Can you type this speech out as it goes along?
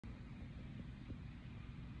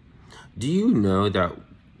Do you know that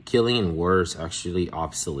killing in war is actually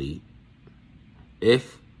obsolete?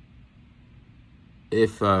 If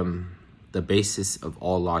the basis of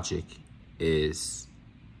all logic is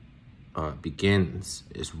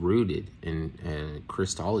rooted in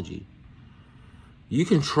Christology, you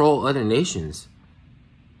control other nations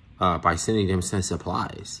by sending them some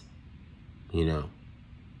supplies. You know,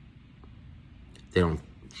 don't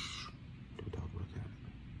talk about that.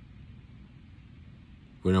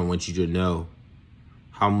 We don't want you to know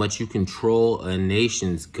how much you control a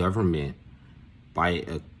nation's government by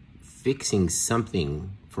fixing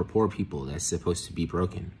something for poor people that's supposed to be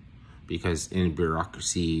broken. Because in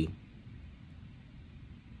bureaucracy,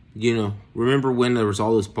 you know, remember when there was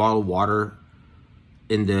all this bottled water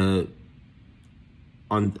in the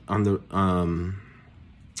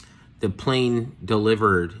plane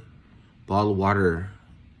delivered bottled water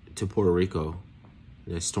to Puerto Rico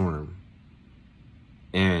in a storm,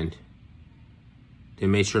 and they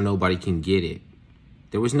made sure nobody can get it.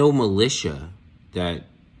 There was no militia that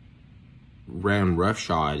ran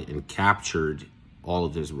roughshod and captured all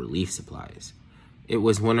of those relief supplies. It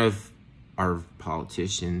was one of our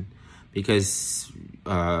politicians, because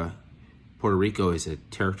Puerto Rico is a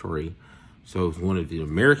territory, so it was one of the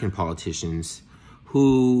American politicians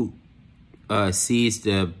who seized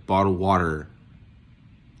the bottled water,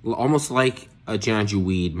 almost like a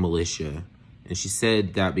Janjaweed militia. And she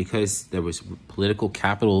said that because there was political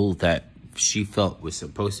capital that she felt was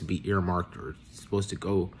supposed to be earmarked or supposed to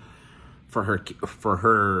go for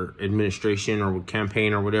her administration or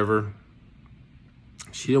campaign or whatever,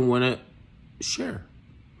 she didn't want to share.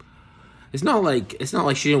 It's not like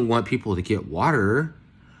she didn't want people to get water.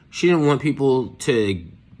 She didn't want people to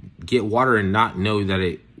get water and not know that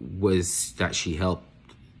it was that she helped.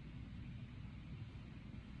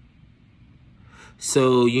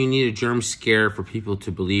 So you need a germ scare for people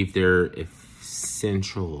to believe they're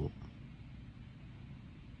essential.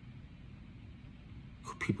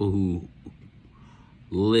 People who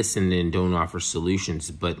listen and don't offer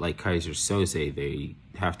solutions, but like Kaiser Soze, they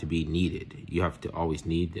have to be needed. You have to always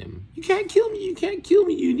need them. You can't kill me, you can't kill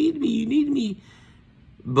me, you need me, you need me.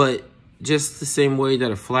 But just the same way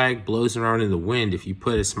that a flag blows around in the wind, if you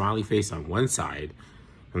put a smiley face on one side,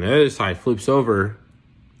 and the other side flips over,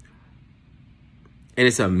 and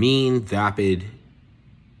it's a mean, vapid,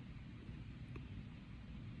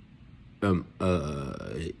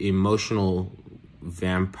 emotional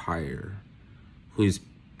vampire who's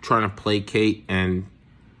trying to placate and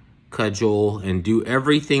cudgel and do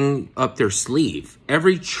everything up their sleeve.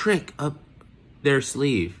 Every trick up their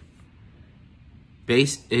sleeve.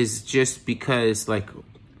 Base is just because, like,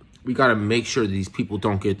 we got to make sure these people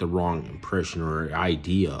don't get the wrong impression or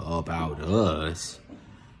idea about us.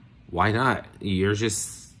 Why not? You're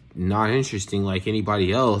just not interesting like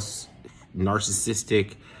anybody else.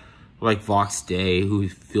 Narcissistic, like Vox Day, who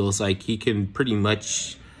feels like he can pretty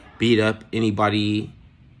much beat up anybody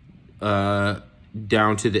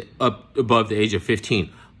down to the up above the age of 15.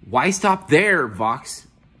 Why stop there, Vox?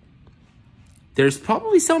 There's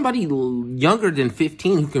probably somebody younger than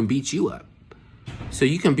 15 who can beat you up. So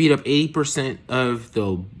you can beat up 80% of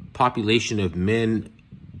the population of men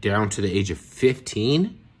down to the age of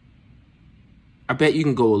 15. I bet you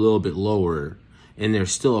can go a little bit lower, and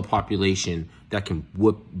there's still a population that can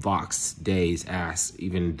whoop Vox Day's ass,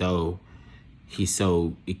 even though he's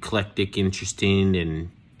so eclectic, interesting, and,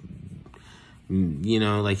 you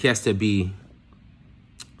know, like, he has to be,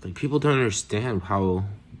 like, people don't understand how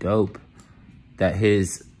dope that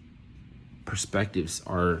his perspectives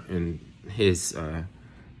are, and his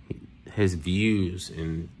views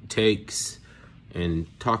and takes and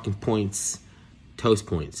talking points, toast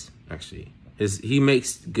points, actually. He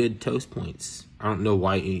makes good toast points. I don't know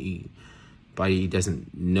why he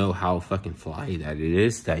doesn't know how fucking fly that it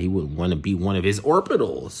is, that he would want to be one of his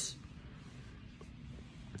orbitals.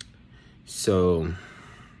 So,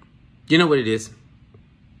 you know what it is?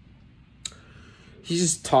 He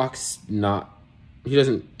just talks he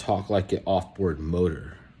doesn't talk like an off-board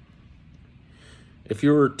motor. If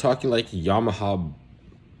you were talking like Yamaha,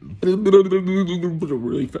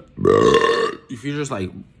 really fast, if you're just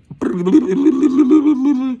like,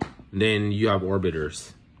 then you have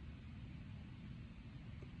orbiters.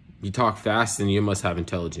 You talk fast and you must have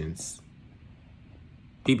intelligence.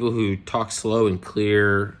 People who talk slow and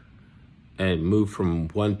clear and move from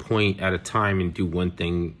one point at a time and do one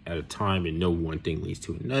thing at a time and know one thing leads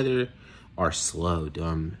to another are slow,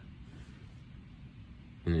 dumb.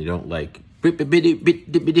 And they don't like... Like,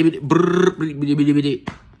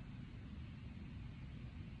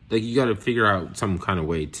 you gotta figure out some kind of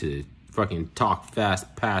way to fucking talk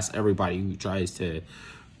fast past everybody who tries to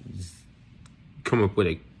come up with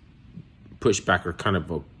a pushback or kind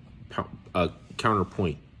of a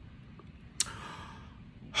counterpoint.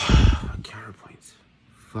 Counterpoints.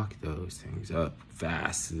 Fuck those things up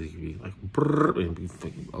fast. They can be like and be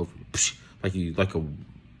fucking over,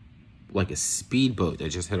 like a speedboat that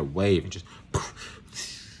just hit a wave and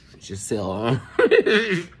just sail on.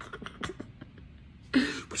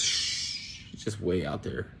 Just way out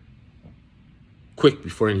there, quick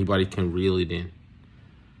before anybody can reel it in.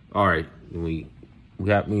 All right, we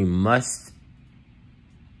must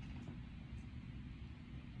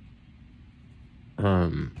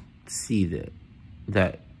see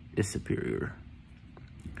that is superior.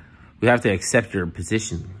 We have to accept your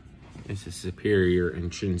position. It's a superior,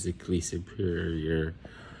 intrinsically superior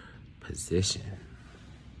position.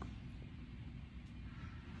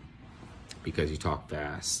 Because you talk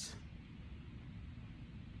fast.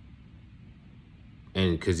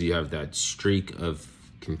 And because you have that streak of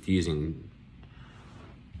confusing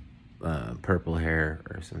purple hair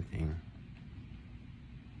or something.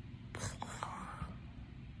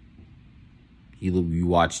 You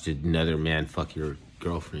watched another man fuck your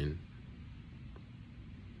girlfriend.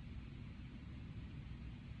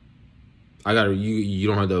 You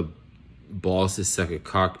don't have the balls to suck a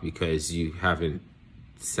cock because you haven't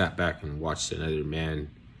sat back and watched another man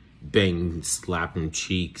bang slapping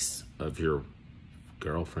cheeks of your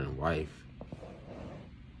girlfriend, wife.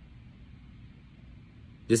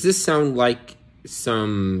 Does this sound like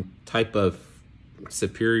some type of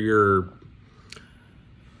superior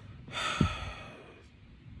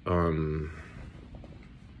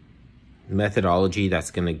methodology that's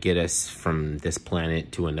going to get us from this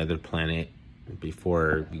planet to another planet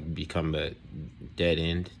before we become a dead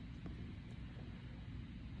end?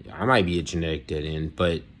 I might be a genetic dead end,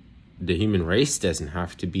 but the human race doesn't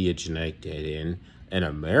have to be a genetic dead end, and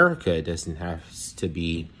America doesn't have to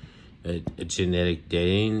be a genetic dead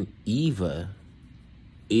end. Eva,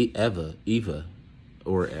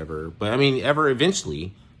 or ever. But I mean, ever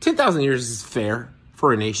eventually. 10,000 years is fair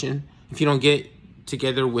for a nation. If you don't get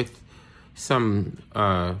together with some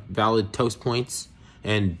valid toast points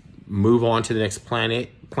and move on to the next planet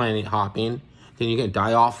hopping, then you're going to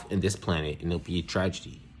die off in this planet and it'll be a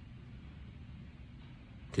tragedy.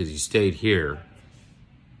 Because you stayed here.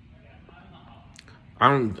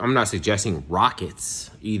 I'm not suggesting rockets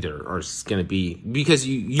either are going to be, because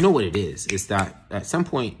you know what it is that at some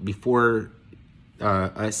point before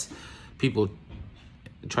us, people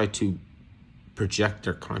try to project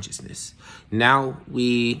their consciousness. Now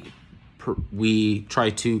we try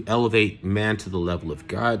to elevate man to the level of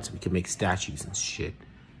God so we can make statues and shit.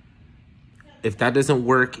 If that doesn't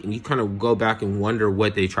work, and you kind of go back and wonder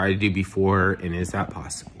what they tried to do before, and is that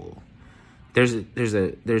possible? There's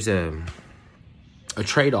a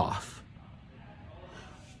trade-off.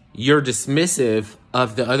 You're dismissive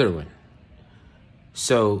of the other one.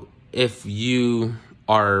 So if you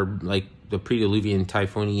are like the pre-Diluvian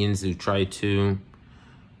Typhonians who try to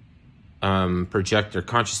project their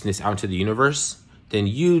consciousness out to the universe, then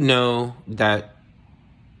you know that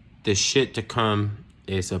the shit to come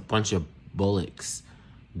is a bunch of bullocks.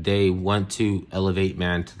 They want to elevate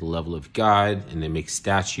man to the level of God, and they make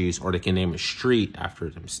statues, or they can name a street after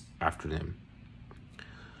them.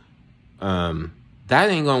 That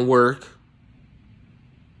ain't gonna work.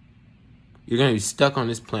 You're gonna be stuck on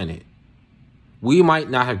this planet. We might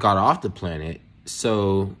not have got off the planet,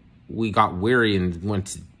 so we got weary and went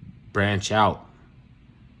to branch out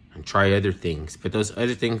and try other things. But those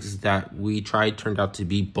other things that we tried turned out to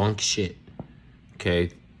be bunk shit.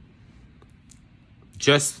 Okay?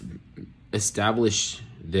 Just establish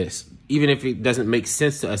this. Even if it doesn't make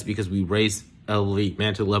sense to us because we elevate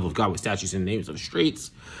man to the level of God with statues and names of streets,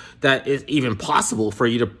 that it's even possible for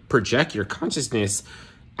you to project your consciousness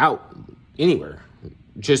out anywhere.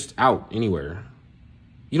 Just out anywhere.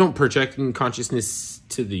 You don't project consciousness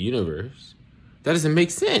to the universe. That doesn't make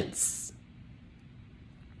sense.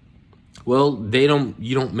 Well, you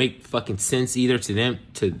don't make fucking sense either to them.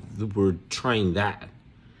 We're trying that.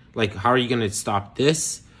 Like, how are you going to stop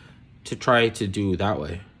this to try to do that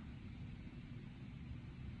way?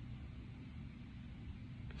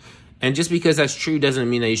 And just because that's true doesn't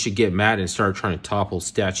mean that you should get mad and start trying to topple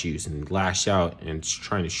statues and lash out and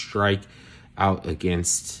trying to strike out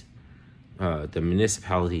against the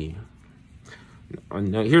municipality.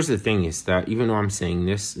 No, here's the thing, is that even though I'm saying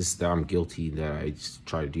this, is that I'm guilty that I just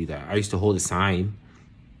try to do that. I used to hold a sign.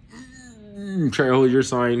 Try to hold your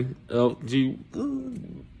sign.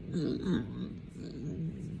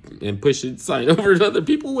 And push the sign over to other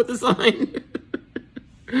people with the sign.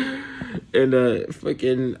 And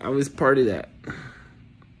fucking, I was part of that.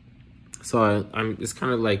 So I'm. It's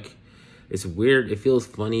kind of like, it's weird. It feels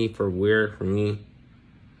funny weird for me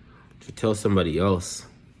to tell somebody else.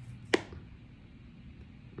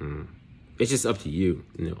 It's just up to you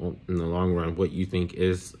in the long run what you think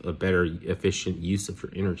is a better, efficient use of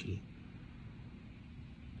your energy.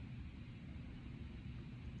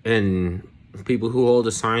 And people who hold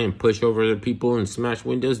a sign and push over other people and smash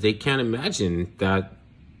windows, they can't imagine that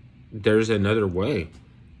there's another way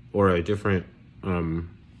or a different, I don't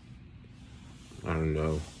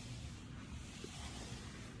know,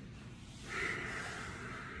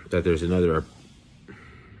 that there's another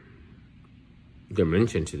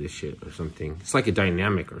dimension to this shit or something. It's like a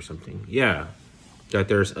dynamic or something. Yeah. That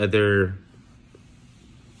there's other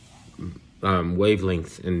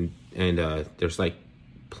wavelengths and there's like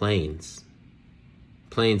planes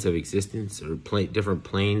of existence, or different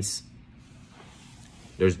planes.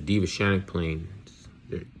 There's Devashanic planes.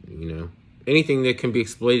 There, you know, anything that can be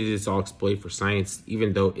exploited is all exploited for science,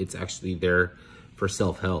 even though it's actually there for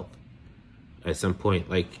self-help. At some point,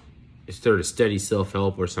 like, sort of steady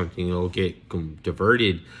self-help or something, it'll get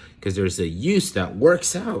diverted because there's a use that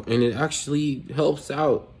works out and it actually helps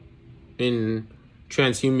out in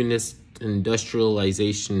transhumanist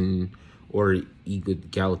industrialization or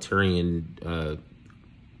egalitarian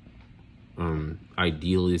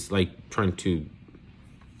idealists, like trying to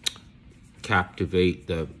captivate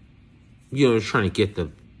the, trying to get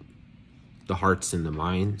the hearts and the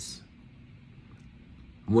minds.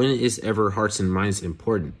 When is ever hearts and minds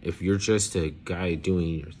important? If you're just a guy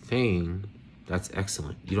doing your thing, that's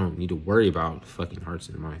excellent. You don't need to worry about fucking hearts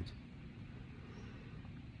and minds.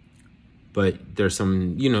 But there's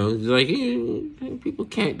some, like, people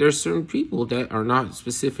can't, there's certain people that are not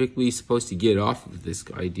specifically supposed to get off of this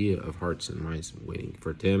idea of hearts and minds. Waiting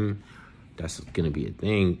for them, that's going to be a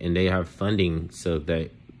thing. And they have funding so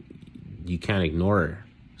that you can't ignore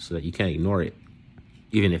it,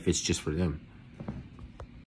 even if it's just for them.